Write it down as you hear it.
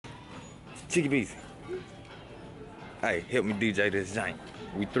Chicky Beezy. Hey, help me DJ this jank.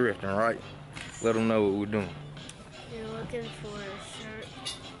 We thrifting, right? Let them know what we're doing. You're looking for a shirt.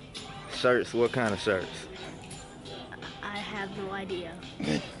 Shirts? What kind of shirts? I have no idea.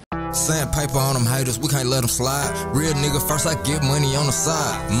 Sandpaper on them haters, we can't let them slide. Real nigga first, I get money on the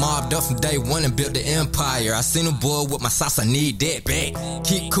side. Mobbed up from day one and built the empire. I seen a boy with my sauce, I need that back.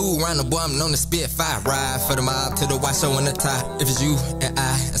 Keep cool round the boy, I'm known to spit fire. Ride for the mob to the white show in the tie. If it's you and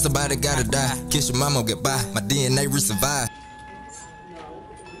I, and somebody gotta die. Kiss your mama, get by, my DNA resurvive.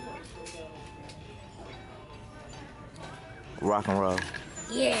 Rock and roll.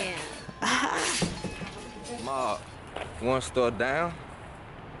 Yeah. Mob, one store down.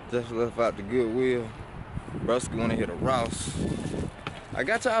 Just left out the Goodwill. Broski wanna hit a Ross. I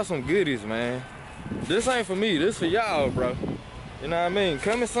got y'all some goodies, man. This ain't for me, this for y'all, bro. You know what I mean?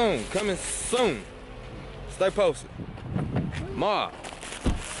 Coming soon, coming soon. Stay posted. Mob.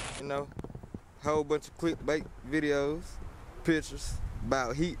 You know, whole bunch of clickbait videos, pictures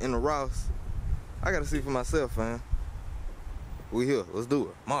about heat in the Ross. I gotta see for myself, man. We here, let's do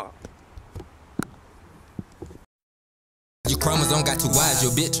it. Mob. Your chromosome got too wide,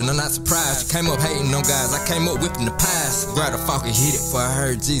 your bitch, and I'm not surprised. You came up hating on guys, I came up whipping the pies. Grab the fuck and hit it, before I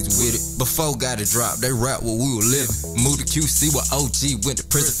heard Jesus with it. Before got it dropped, they rap what we were living. Moved to QC with OG, went to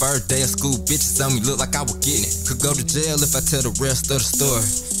prison first day of school. Bitches on me look like I was getting it. Could go to jail if I tell the rest of the story.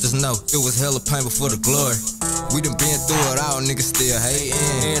 Just know, it was hella pain before the glory. We done been through it all, niggas still hating.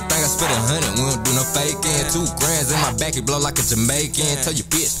 Everything I spent 100, we don't do no faking. 2 grands in my back, it blow like a Jamaican. Tell your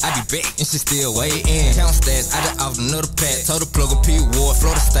bitch, I be back, and she still waiting. Count stats, I just off another pack. Told the plug a P Ward,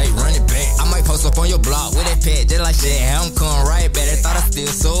 Florida State, run it back. I might post up on your block with that pad, just like shit. I'm coming right back, they thought I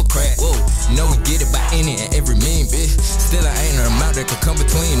still so crack. Whoa, you know we get it by any and every mean, bitch. Still I ain't no amount that could come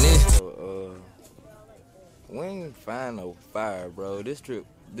between this. We ain't find no fire, bro. This trip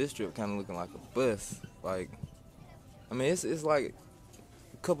kind of looking like a bus. Like, I mean, it's like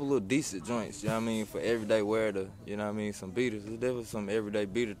a couple little decent joints, you know what I mean, for everyday wear to, you know what I mean, some beaters. There's definitely some everyday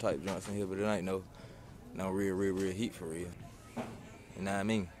beater type joints in here, but it ain't no real heat for real. You know what I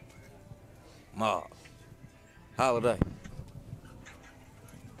mean? Mob. Holiday.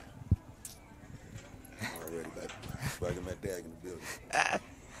 Already back in my dag in the building.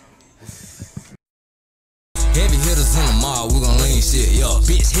 Heavy hitters in the mall, we gon' lean shit, yo.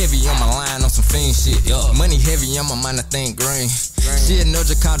 Bitch heavy on my line on some fiend shit, yo. Money heavy on my mind, I think green. Shit, no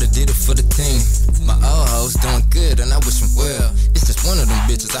Jakarta did it for the team. My old hoes doing good and I wish them well. It's just one of them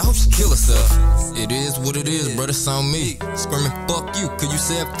bitches, I hope she kill herself. It is what it is, brother, it's on me. Screaming fuck you, cause you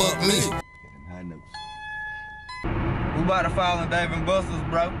said fuck me. We about to follow Dave and Buster's,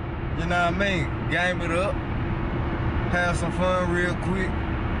 bro. You know what I mean? Game it up. Have some fun real quick.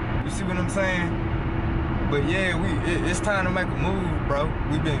 You see what I'm saying? But yeah, it's time to make a move, bro.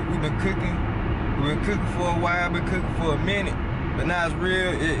 We've been cooking. We've been cooking for a while, been cooking for a minute. But now it's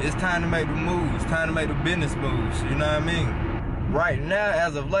real, it's time to make the moves. It's time to make the business moves, you know what I mean? Right now,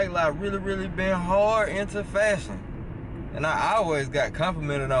 as of lately, I've really been hard into fashion. And I always got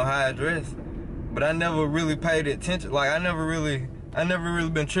complimented on how I dress. But I never really paid attention. Like, I never really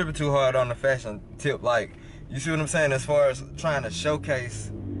been tripping too hard on the fashion tip. Like, you see what I'm saying? As far as trying to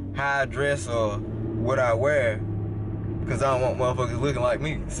showcase how I dress or what I wear, because I don't want motherfuckers looking like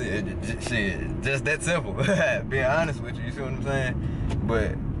me. Shit, just that simple. Being honest with you, you see what I'm saying?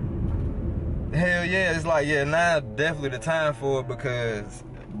 But hell yeah, it's like, yeah, now definitely the time for it, because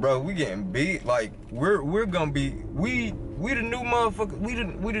bro, we getting beat. Like, we're gonna be, we the new motherfucker,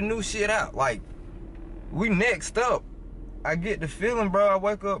 we the new shit out. Like, we next up. I get the feeling, bro. I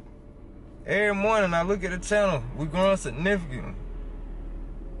wake up every morning, I look at the channel, we growing significantly.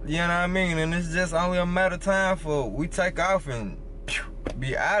 You know what I mean? And it's just only a matter of time for we take off and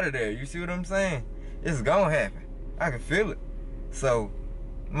be out of there. You see what I'm saying? It's gonna happen. I can feel it. So,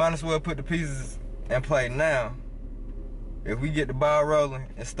 might as well put the pieces in play now. If we get the ball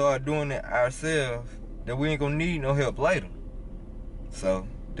rolling and start doing it ourselves, then we ain't gonna need no help later. So,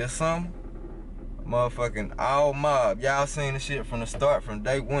 this summer, motherfucking all mob. Y'all seen the shit from the start, from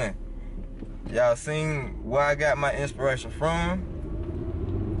day one. Y'all seen where I got my inspiration from.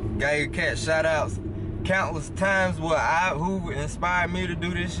 Gave cat shout outs countless times who inspired me to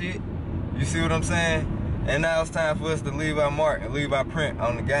do this shit. You see what I'm saying? And now it's time for us to leave our mark and leave our print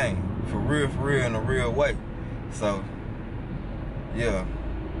on the game. For real, in a real way. So, yeah.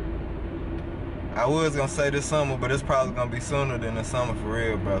 I was gonna say this summer, but it's probably gonna be sooner than this summer for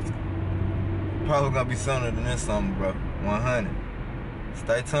real, bro. Probably gonna be sooner than this summer, bro. 100.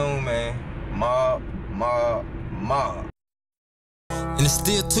 Stay tuned, man. Mob. And it's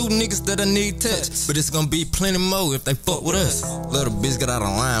still 2 niggas that I need touch. But it's gonna be plenty more if they fuck with us. Little bitch get out of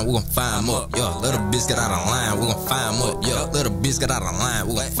line, we gon' fire 'em up. Yeah, little bitch get out of line, we gon' fire 'em up. Yeah, little bitch get out of line,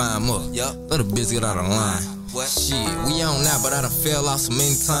 we gon' fire 'em up. Yeah, little bitch get out of line. Shit, we on now, but I done fell off so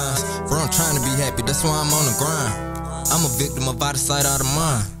many times. Bro, I'm trying to be happy, that's why I'm on the grind. I'm a victim of out of sight, out of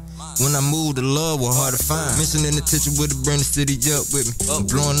mind. When I moved, the love was hard to find. Mission in the kitchen with the brand city up with me. I'm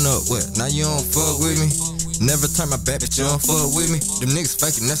blowing up, what? Now you don't fuck with me? Never turn my back, but you don't fuck with me. Them niggas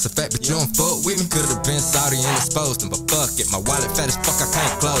faking, that's a fact, but you don't fuck with me. Could've been Saudi and exposed them, but fuck it. My wallet fat as fuck, I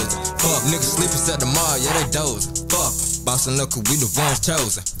can't close it. Fuck, niggas sleeping at the mall, yeah, they dozing. Fuck em, bossing up, cause we the ones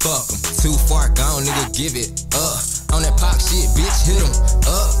chosen. Fuck em, too far gone, nigga, give it up. On that pop shit, bitch, hit em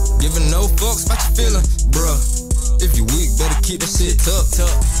up. Giving no fucks about your feeling, bruh. If you weak, better keep that shit tucked.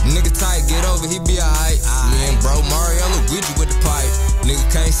 Nigga tight, get over, he be alright. Me and bro Mario with you with the pipe. Nigga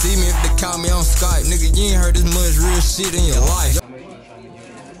can't see me if they call me on Skype. Nigga, you ain't heard this much real shit in your life.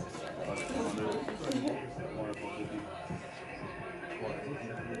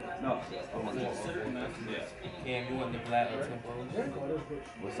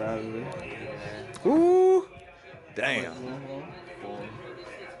 What size is it? Ooh, damn.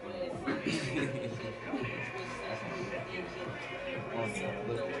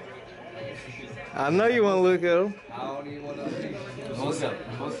 I know you want to look at him. I don't even want to look at him.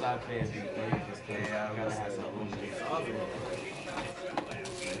 Both side fans be crazy. Yeah, I gotta have something.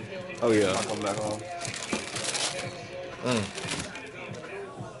 Oh, yeah. I'll come back home.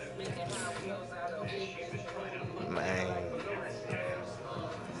 Man.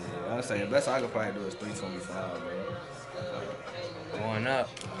 Yeah, I'm saying the best I could probably do is 325, bro. Going up.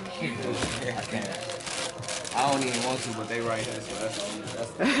 I can't. I don't even want to, but they right here, so that's all.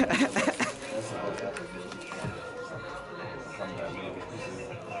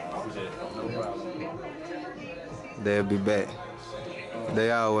 No problem. They'll be back.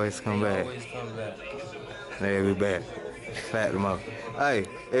 They always come back. Always come back. They'll be back. Fat them up. Hey,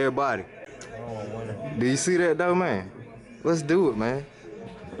 everybody. Do you see that though, man? Let's do it, man.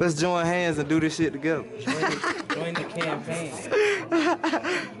 Let's join hands and do this shit together. Join the campaign.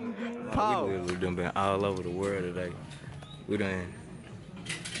 Paul. We done been all over the world today. We done.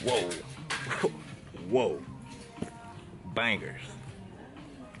 Whoa. Whoa. Bangers.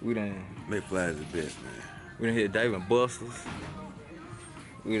 We done. McFlyy is the best, man. We done hit Dave and Buster's.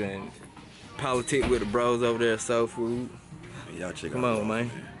 We done politic with the bros over there at Soul Food. Y'all check Come out on,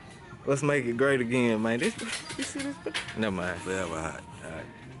 man. Let's make it great again, man. You see this? Never mind. Forever hot. Alright.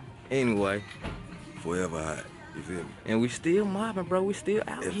 Anyway. Forever hot. You feel me? And we still mobbing, bro. We still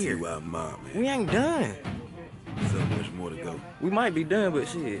out here. FTY mob, man. We ain't done. So much more to go. We might be done, but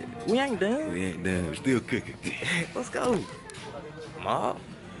shit, we ain't done. We ain't done. We're still cooking. Let's go. Mob.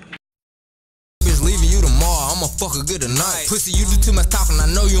 Bitch leaving you tomorrow, I'ma fuck her good tonight. Pussy, you do too much talking, I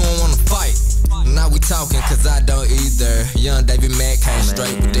know you don't wanna fight. Now we talking, cause I don't either. Young DaveyMcFlyy came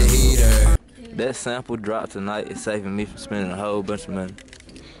straight with the heater. That sample drop tonight is saving me from spending a whole bunch of money.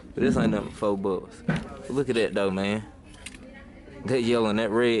 But this ain't nothing but $4. But look at that though, man. That yellow and that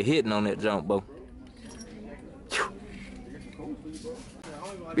red hitting on that jump, boy.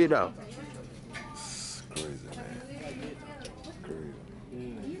 Bit out. It's crazy, man.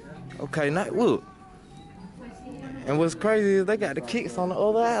 Crazy. Okay, now look. And what's crazy is they got the kicks on the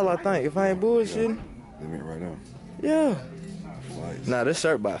other aisle, I think, if I ain't bullshitting. They went right now. Yeah. Flights. Nah, this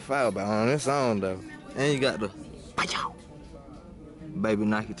shirt by foul by on this on though. And you got the baby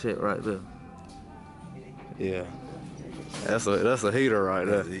Nike check right there. Yeah. That's a heater right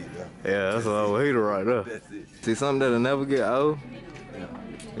there. That's it, Yeah, that's an old heater right there. That's it. See something that'll never get old?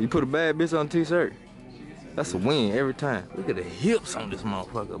 You put a bad bitch on a t-shirt. That's a win every time. Look at the hips on this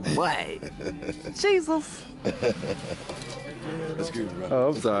motherfucker, boy. Jesus. That's good, bro. Oh,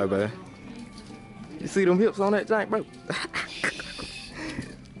 I'm sorry, man. You see them hips on that joint, bro?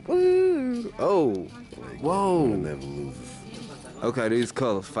 Woo. Oh. Whoa. Never loses. Okay, these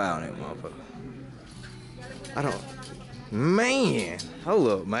colors foul on that motherfucker. I don't. Man. Hold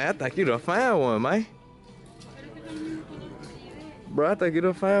up, man. I think you done found one, man. Bro, I think you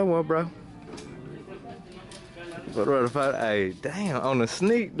done found one, bro. But rather find, hey, damn, on the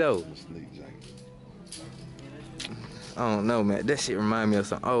sneak though. I don't know, man. That shit remind me of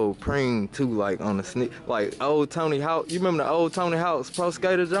some old Preem too, like on the sneak, like old Tony Hawk. You remember the old Tony Hawk's Pro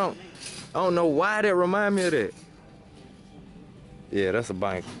Skater jump? I don't know why that remind me of that. Yeah, that's a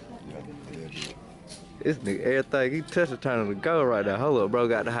bank. This nigga, everything he touched it turning to go right there. Hold up, bro,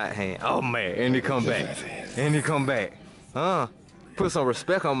 got the hot hand. Oh man, and he come back. And he come back. Put some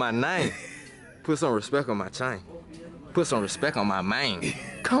respect on my name. Put some respect on my chain. Put some respect on my mane.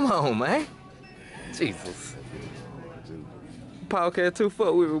 Come on, man. Jesus. podcast too.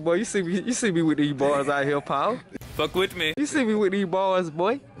 Fuck with me, boy. You see me with these bars out here, Paul. Fuck with me. You see me with these bars,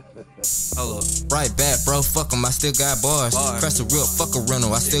 boy. Hold up. Right back, bro. Fuck 'em, I still got bars. Press a real fuck a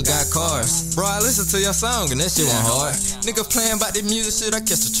rental, I still got cars. Bro, I listen to your song and that shit went hard. Nigga playing about that music shit, I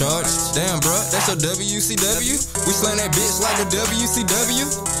catch the charge. Damn, bro, that's your WCW. We slang that bitch like a WCW.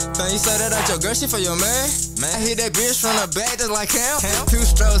 Thing you say that out your girl, shit for your man. I hit that bitch from the back just like Cam. 2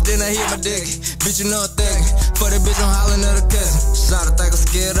 strokes, then I hit my dick. Bitch, you know I'm thuggin'. For that bitch, I'm hollering at a cousin. Shot to think I'm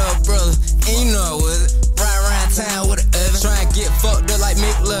scared up, brother. And you know I was it. Ride around town with an oven. Try and get fucked up like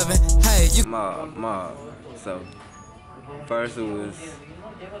McLovin. Hey, you Mob. So, first it was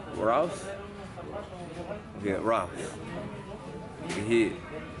Ross. We got Ross. We hit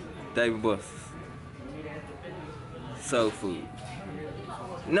DaveyMcFlyy. Soul Food.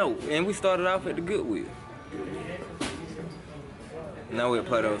 No, and we started off at the Goodwill. Now we'll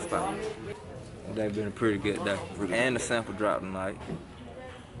play those spots. They've been a pretty good day. And the sample dropped tonight.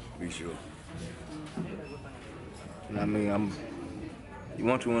 Be sure. I mean, you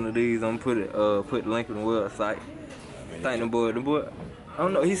want you one of these? I'm gonna put the link in the website. Thank the boy. I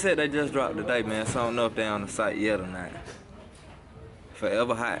don't know. He said they just dropped today, man. So I don't know if they on the site yet or not.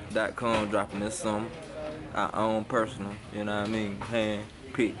 Foreverhot.com dropping this summer. Our own personal, you know what I mean? Hand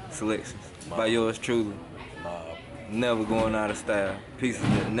picked selections by yours truly. Never going out of style. Pieces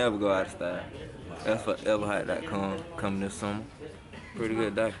that never go out of style. That's Foreverhot.com coming this summer. Pretty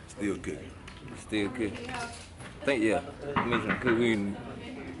good day. Still cooking. Still cooking. I think, yeah, mentioned cooking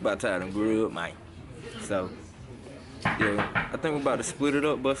about time to grill up, man. So, yeah, I think we're about to split it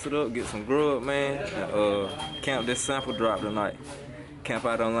up, bust it up, get some grub, man. And, camp this sample drop tonight. Camp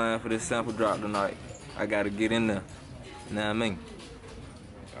out online for this sample drop tonight. I gotta get in there. You know what I mean?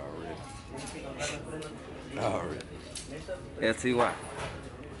 Already. LTY.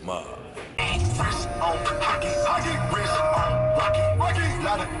 Mob.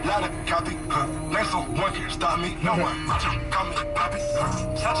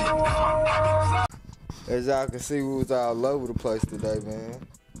 As y'all can see, we was all over the place today, man.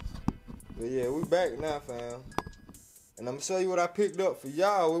 But yeah, we back now, fam. And I'm gonna show you what I picked up for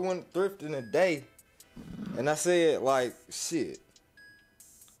y'all. We went thrifting today. And I said, like, shit.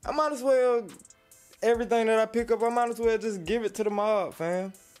 I might as well, everything that I pick up, I might as well just give it to the mob,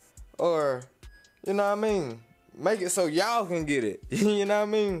 fam. Or, you know what I mean? Make it so y'all can get it. You know what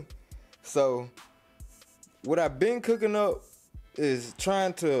I mean? So, what I've been cooking up is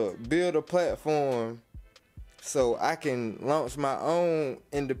trying to build a platform so I can launch my own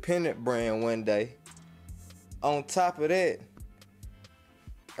independent brand one day. On top of that,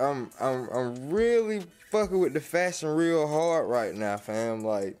 I'm really fucking with the fashion real hard right now, fam.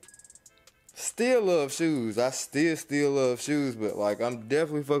 Like, still love shoes. I still love shoes, but like I'm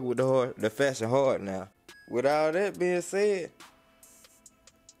definitely fucking with the fashion hard now. With all that being said,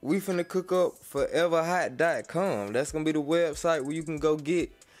 we finna cook up foreverhot.com. That's gonna be the website where you can go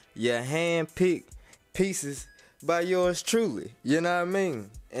get your hand-picked pieces by yours truly. You know what I mean?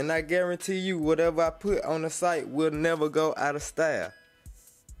 And I guarantee you whatever I put on the site will never go out of style.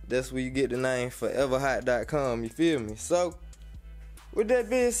 That's where you get the name foreverhot.com, you feel me? So, with that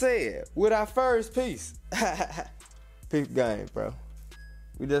being said, with our first piece, peep game, bro.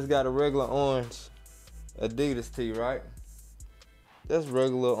 We just got a regular orange Adidas tee, right? That's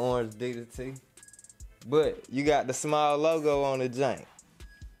regular orange Adidas tee. But you got the small logo on the jank.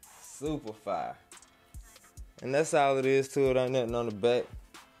 Super fire. And that's all it is to it, ain't nothing on the back.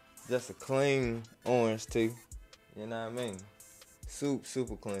 Just a clean orange tee. You know what I mean?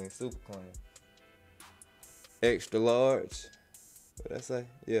 Super clean, super clean. Extra large. What I say?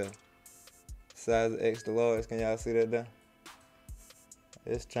 Yeah. Size of extra large. Can y'all see that there?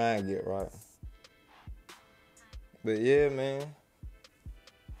 Let's try and get right. But yeah, man.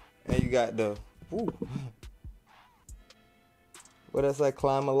 And you got the, what I say,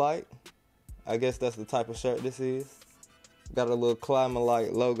 Climber Light. I guess that's the type of shirt this is. Got a little Climber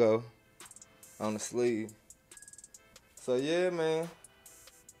Light logo on the sleeve. So yeah, man,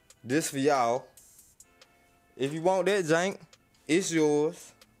 this for y'all. If you want that jank, it's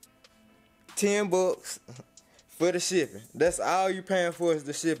yours. $10 for the shipping. That's all you paying for is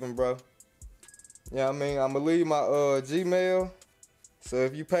the shipping, bro. You know what I mean? I'm gonna leave my Gmail. So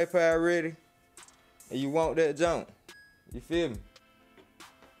if you PayPal ready and you want that junk, you feel me?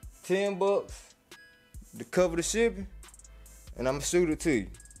 $10 to cover the shipping, and I'ma shoot it to you.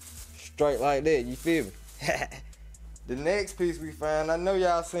 Straight like that, you feel me? The next piece we found, I know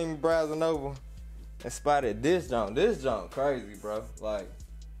y'all seen me browsing over and spotted this junk. This junk crazy, bro. Like,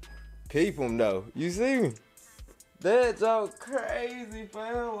 peep them though. You see me? That junk crazy,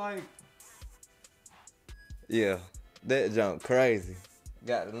 fam. Like, yeah. That junk crazy.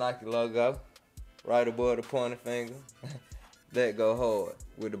 Got the Nike logo right above the pointer finger. That go hard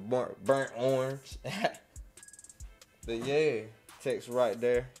with the burnt orange. But yeah, text right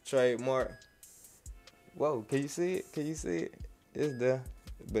there, trademark. Whoa, can you see it? Can you see it? It's there.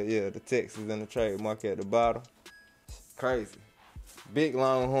 But yeah, the text is in the trademark at the bottom. Crazy. Big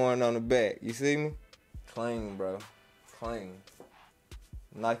Longhorn on the back. You see me? Clean, bro. Clean.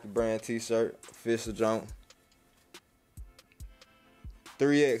 Nike brand t-shirt, official junk.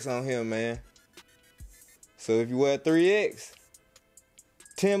 3X on here, man. So if you wear 3X,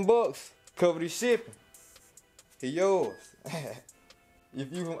 $10, cover the shipping. He yours.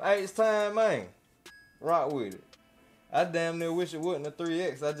 If you from H-Time, man, rock with it. I damn near wish it wasn't a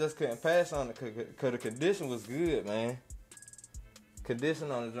 3X. I just couldn't pass on it because the condition was good, man. Condition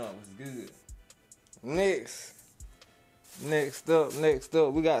on the jump was good. Next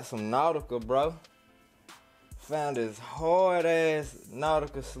up, we got some Nautica, bro. Found this hard ass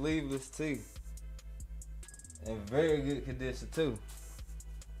Nautica sleeveless tee. In very good condition too.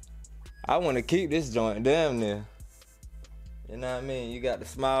 I want to keep this joint damn near. You know what I mean? You got the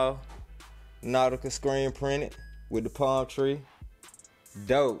small Nautica screen printed with the palm tree.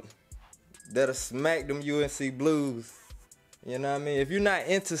 Dope. That'll smack them UNC blues. You know what I mean? If you're not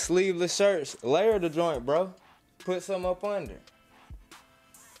into sleeveless shirts, layer the joint, bro. Put something up under.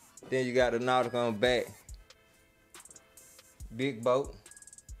 Then you got the Nautica on back. Big boat.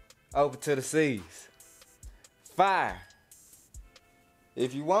 Open to the seas. Fire.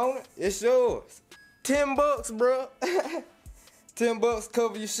 If you want it, it's yours. $10, bro. $10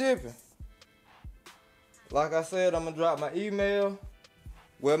 cover your shipping. Like I said, I'm gonna drop my email.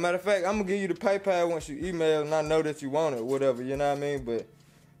 Well, matter of fact, I'm gonna give you the PayPal once you email and I know that you want it or whatever, you know what I mean? But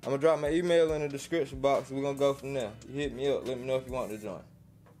I'm gonna drop my email in the description box and we're gonna go from there. You hit me up, let me know if you want to join.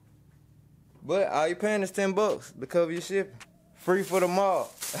 But all you paying is $10 to cover your shipping. Free for the mob.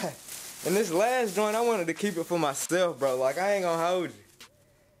 And this last joint, I wanted to keep it for myself, bro. Like, I ain't gonna hold you.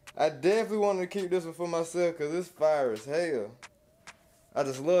 I definitely wanted to keep this one for myself because it's fire as hell. I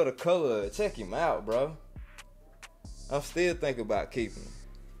just love the color of it. Check him out, bro. I'm still thinking about keeping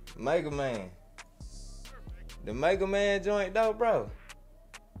it. Mega Man. The Mega Man joint, though, bro.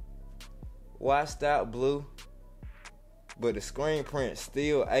 Washed out blue. But the screen print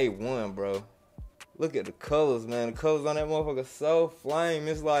still A1, bro. Look at the colors, man. The colors on that motherfucker so flame.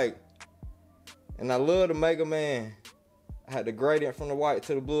 It's like... And I love the Mega Man. I had the gradient from the white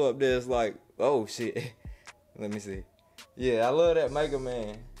to the blue up there. It's like, oh, shit. Let me see. Yeah, I love that Mega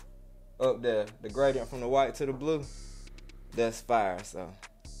Man up there. The gradient from the white to the blue. That's fire, so.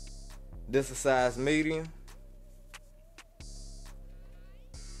 This is size medium.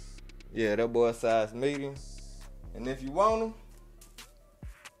 Yeah, that boy size medium. And if you want them,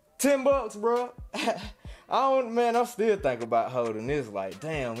 $10, bro. I'm still thinking about holding this. Like,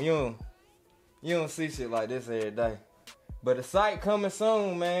 damn, you don't see shit like this every day. But the site coming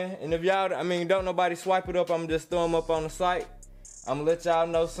soon, man. And if y'all, don't nobody swipe it up, I'm just throw them up on the site. I'm gonna let y'all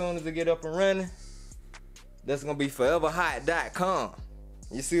know soon as it get up and running. That's gonna be foreverhot.com.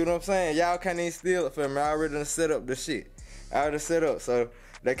 You see what I'm saying? Y'all can't even steal it from me. I already done set up the shit. I already set up, so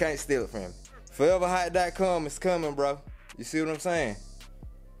they can't steal it from me. Foreverhot.com is coming, bro. You see what I'm saying?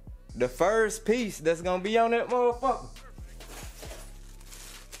 The first piece that's gonna be on that motherfucker.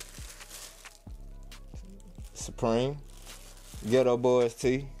 Supreme. Ghetto Boys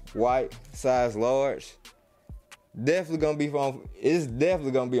tee. White. Size large. Definitely gonna be on. It's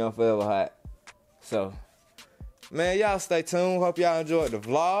definitely gonna be on Forever Hot. So, man, y'all stay tuned. Hope y'all enjoyed the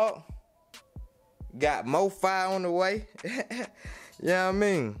vlog. Got more fire on the way. You know what I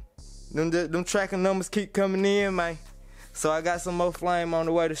mean? Them tracking numbers keep coming in, man. So I got some more flame on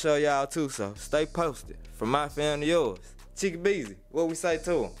the way to show y'all too. So stay posted. From my family to yours. Chicky Beezy. What we say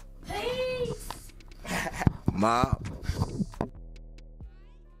to him? Peace. Mob.